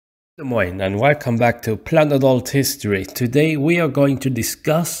Moin and welcome back to Planet Althistory. Today we are going to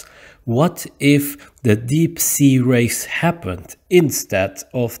discuss what if the deep sea race happened instead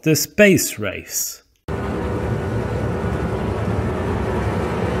of the space race.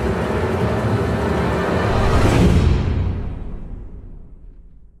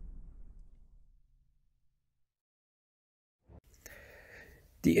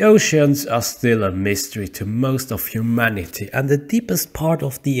 The oceans are still a mystery to most of humanity, and the deepest part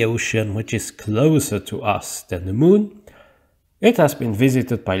of the ocean, which is closer to us than the moon, it has been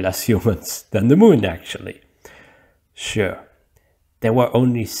visited by less humans than the moon actually. Sure, there were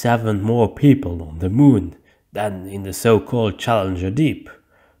only 7 more people on the moon than in the so-called Challenger Deep,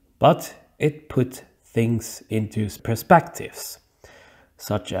 but it put things into perspectives,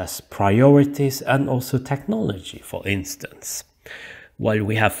 such as priorities and also technology, for instance. While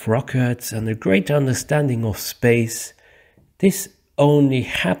we have rockets and a great understanding of space, this only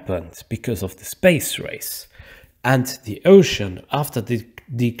happened because of the space race. And the ocean, after the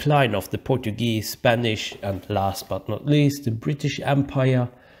decline of the Portuguese, Spanish, and last but not least, the British Empire,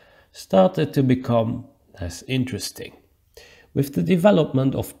 started to become less interesting. With the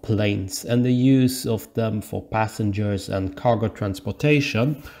development of planes and the use of them for passengers and cargo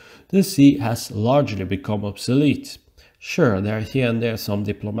transportation, the sea has largely become obsolete. Sure, there are here and there some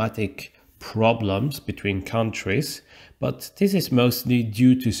diplomatic problems between countries, but this is mostly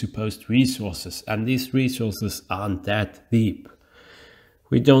due to supposed resources, and these resources aren't that deep.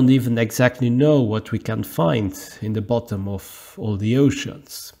 We don't even exactly know what we can find in the bottom of all the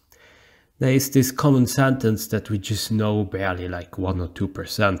oceans. There is this common sentence that we just know barely like 1 or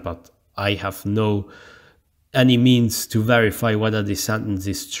 2%, but I have no any means to verify whether this sentence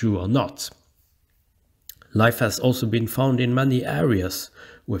is true or not. Life has also been found in many areas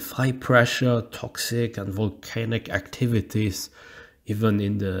with high pressure, toxic and volcanic activities, even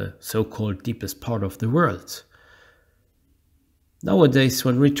in the so-called deepest part of the world. Nowadays,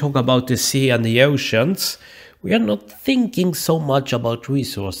 when we talk about the sea and the oceans, we are not thinking so much about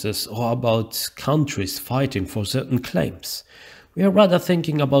resources or about countries fighting for certain claims. We are rather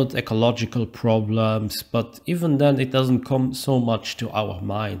thinking about ecological problems, but even then it doesn't come so much to our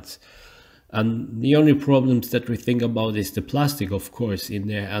minds. And the only problems that we think about is the plastic, of course, in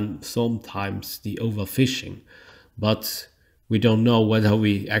there, and sometimes the overfishing. But we don't know whether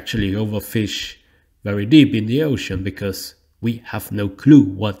we actually overfish very deep in the ocean, because we have no clue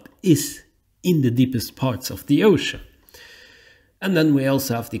what is in the deepest parts of the ocean. And then we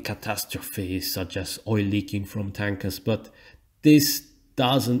also have the catastrophes, such as oil leaking from tankers, but this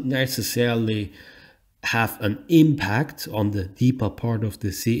doesn't necessarily have an impact on the deeper part of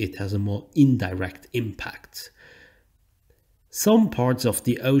the sea. It has a more indirect impact. Some parts of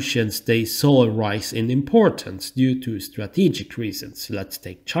the oceans, they saw a rise in importance due to strategic reasons. Let's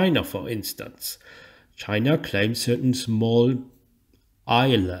take China for instance. China claims certain small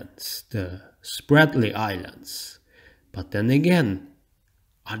islands, the Spratly Islands. But then again,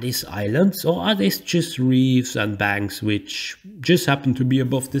 are these islands or are these just reefs and banks which just happen to be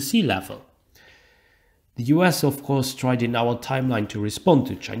above the sea level? The US, of course, tried in our timeline to respond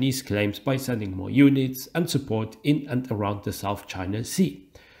to Chinese claims by sending more units and support in and around the South China Sea.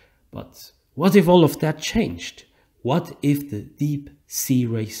 But what if all of that changed? What if the deep sea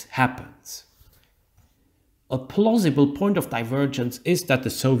race happens? A plausible point of divergence is that the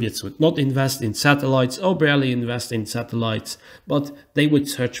Soviets would not invest in satellites or barely invest in satellites, but they would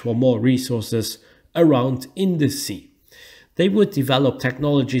search for more resources around in the sea. They would develop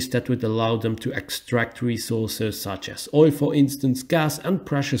technologies that would allow them to extract resources such as oil, for instance, gas and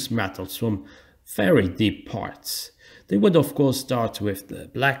precious metals from very deep parts. They would of course start with the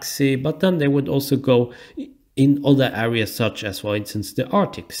Black Sea, but then they would also go in other areas such as, for instance, the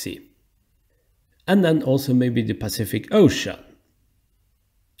Arctic Sea. And then also maybe the Pacific Ocean.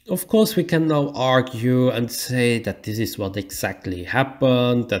 Of course, we can now argue and say that this is what exactly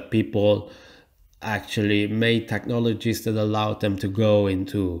happened, that people actually made technologies that allowed them to go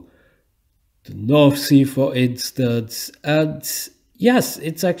into the North Sea, for instance. And yes,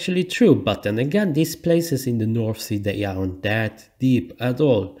 it's actually true. But then again, these places in the North Sea, they aren't that deep at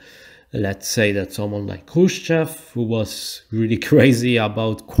all. Let's say that someone like Khrushchev, who was really crazy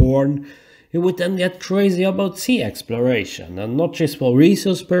about corn, he would then get crazy about sea exploration, and not just for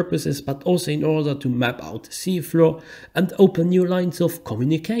resource purposes, but also in order to map out the seafloor and open new lines of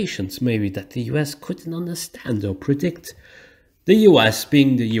communications, maybe that the US couldn't understand or predict. The US,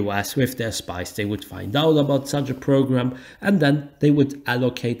 being the US with their spies, they would find out about such a program, and then they would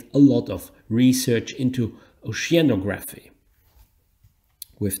allocate a lot of research into oceanography.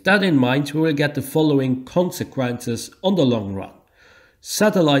 With that in mind, we will get the following consequences on the long run.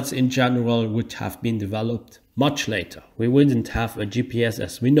 Satellites in general would have been developed much later. We wouldn't have a GPS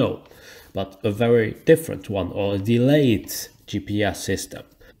as we know, but a very different one, or a delayed GPS system.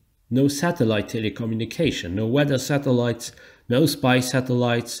 No satellite telecommunication, no weather satellites, no spy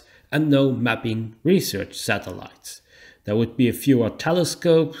satellites, and no mapping research satellites. There would be a fewer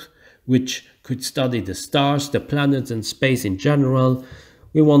telescopes which could study the stars, the planets, and space in general.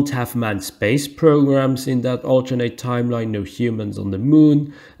 We won't have manned space programs in that alternate timeline, no humans on the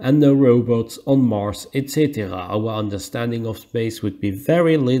moon, and no robots on Mars, etc. Our understanding of space would be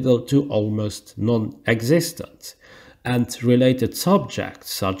very little to almost non-existent. And related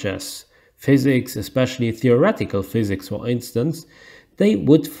subjects such as physics, especially theoretical physics for instance, they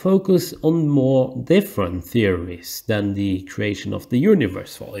would focus on more different theories than the creation of the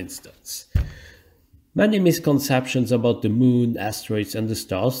universe, for instance. Many misconceptions about the moon, asteroids and the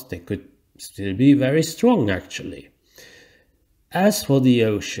stars, they could still be very strong actually. As for the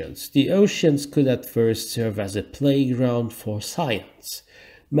oceans could at first serve as a playground for science.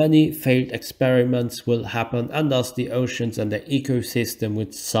 Many failed experiments will happen and thus the oceans and the ecosystem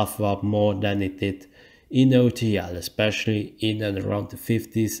would suffer more than it did in OTL, especially in and around the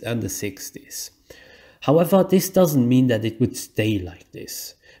 50s and the 60s. However, this doesn't mean that it would stay like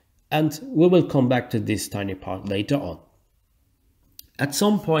this. And we will come back to this tiny part later on. At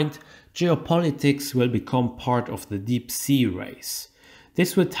some point, geopolitics will become part of the deep sea race.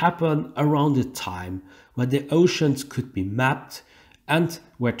 This would happen around a time where the oceans could be mapped and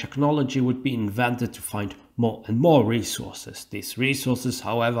where technology would be invented to find more and more resources. These resources,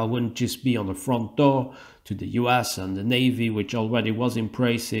 however, wouldn't just be on the front door to the US and the Navy, which already was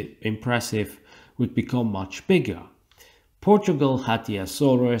impressive, would become much bigger. Portugal had the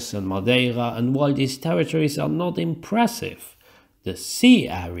Azores and Madeira, and while these territories are not impressive, the sea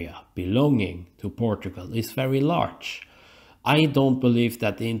area belonging to Portugal is very large. I don't believe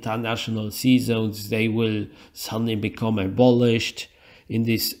that the international sea zones, they will suddenly become abolished in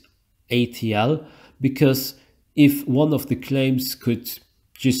this ATL, because if one of the claims could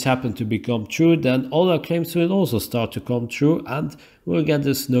just happen to become true, then all our claims will also start to come true and we'll get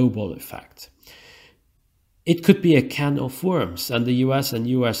a snowball effect. It could be a can of worms, and the US and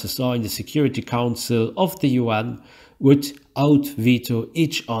USSR in the Security Council of the UN would out-veto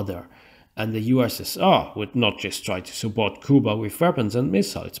each other. And the USSR would not just try to support Cuba with weapons and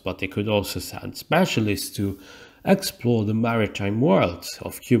missiles, but they could also send specialists to explore the maritime world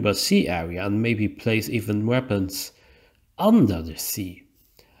of Cuba's sea area and maybe place even weapons under the sea.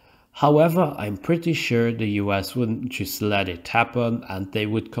 However, I'm pretty sure the US wouldn't just let it happen and they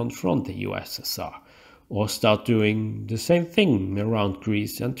would confront the USSR. Or start doing the same thing around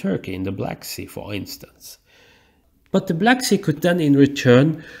Greece and Turkey in the Black Sea, for instance. But the Black Sea could then in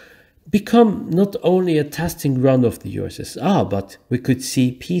return become not only a testing ground of the USSR, but we could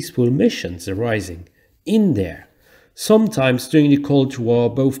see peaceful missions arising in there. Sometimes during the Cold War,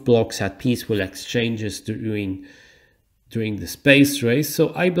 both blocs had peaceful exchanges during the space race,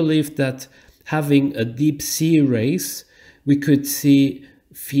 so I believe that having a deep sea race, we could see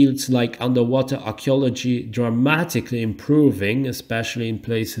fields like underwater archaeology dramatically improving, especially in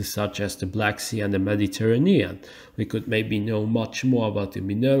places such as the Black Sea and the Mediterranean. We could maybe know much more about the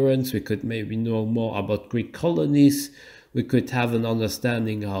Minoans, we could maybe know more about Greek colonies, we could have an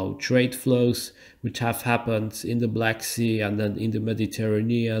understanding how trade flows would have happened in the Black Sea and then in the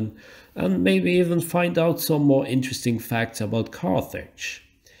Mediterranean, and maybe even find out some more interesting facts about Carthage.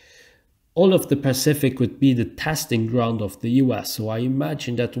 All of the Pacific would be the testing ground of the US, so I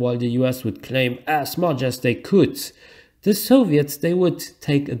imagine that while the US would claim as much as they could, the Soviets, they would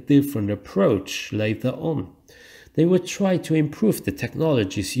take a different approach later on. They would try to improve the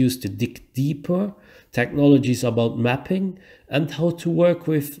technologies used to dig deeper, technologies about mapping, and how to work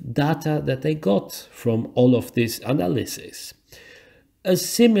with data that they got from all of this analysis. A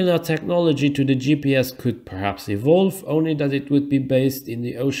similar technology to the GPS could perhaps evolve, only that it would be based in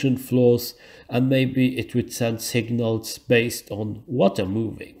the ocean floors and maybe it would send signals based on water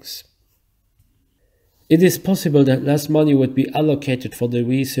movings. It is possible that less money would be allocated for the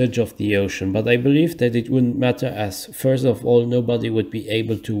research of the ocean, but I believe that it wouldn't matter, as first of all, nobody would be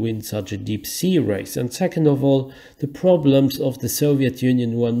able to win such a deep sea race, and second of all, the problems of the Soviet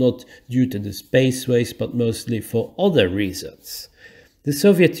Union were not due to the space race but mostly for other reasons. The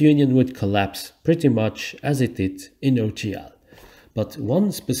Soviet Union would collapse pretty much as it did in OTL. But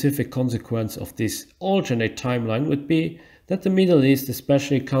one specific consequence of this alternate timeline would be that the Middle East,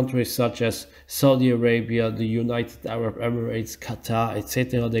 especially countries such as Saudi Arabia, the United Arab Emirates, Qatar,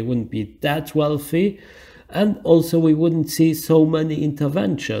 etc., they wouldn't be that wealthy. And also we wouldn't see so many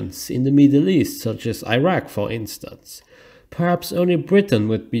interventions in the Middle East, such as Iraq, for instance. Perhaps only Britain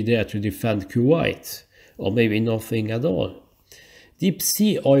would be there to defend Kuwait, or maybe nothing at all. Deep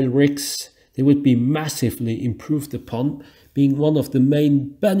sea oil rigs, they would be massively improved upon, being one of the main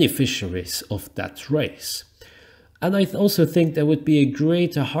beneficiaries of that race. And I also think there would be a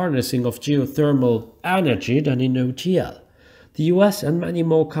greater harnessing of geothermal energy than in OTL. The US and many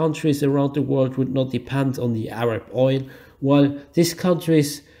more countries around the world would not depend on the Arab oil, while these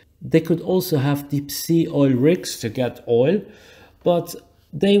countries, they could also have deep sea oil rigs to get oil, but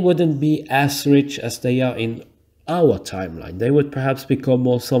they wouldn't be as rich as they are in our timeline. They would perhaps become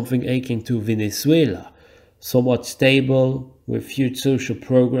more something akin to Venezuela, somewhat stable with few social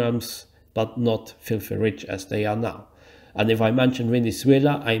programs, but not filthy rich as they are now. And if I mention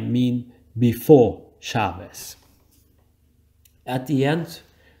Venezuela, I mean before Chavez. At the end,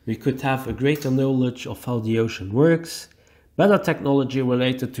 we could have a greater knowledge of how the ocean works, better technology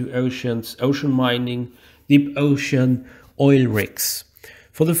related to oceans, ocean mining, deep ocean oil rigs.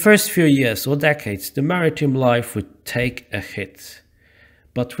 For the first few years or decades, the maritime life would take a hit.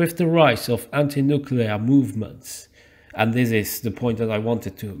 But with the rise of anti-nuclear movements, and this is the point that I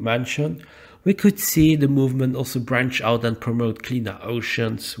wanted to mention, we could see the movement also branch out and promote cleaner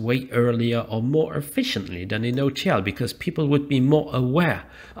oceans way earlier or more efficiently than in OTL, because people would be more aware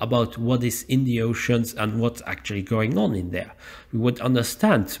about what is in the oceans and what's actually going on in there. We would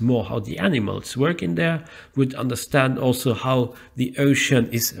understand more how the animals work in there, would understand also how the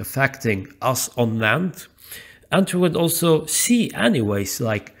ocean is affecting us on land, and we would also see anyways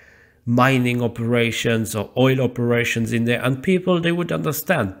like mining operations or oil operations in there, and people, they would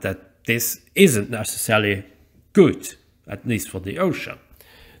understand that this isn't necessarily good, at least for the ocean.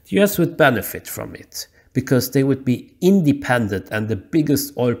 The US would benefit from it because they would be independent and the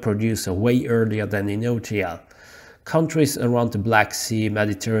biggest oil producer way earlier than in OTL. Countries around the Black Sea,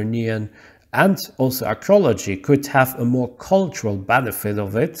 Mediterranean, and also archaeology could have a more cultural benefit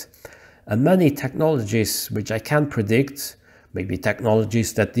of it, and many technologies which I can't predict, maybe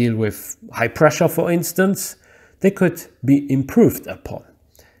technologies that deal with high pressure for instance, they could be improved upon.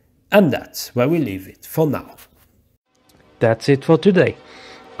 And that's where we leave it for now. That's it for today.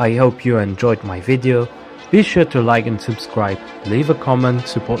 I hope you enjoyed my video. Be sure to like and subscribe, leave a comment,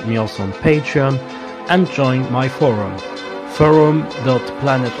 support me also on Patreon, and join my forum,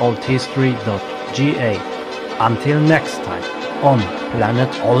 forum.planetalthistory.ga. Until next time on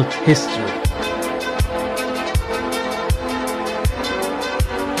Planet Alt History.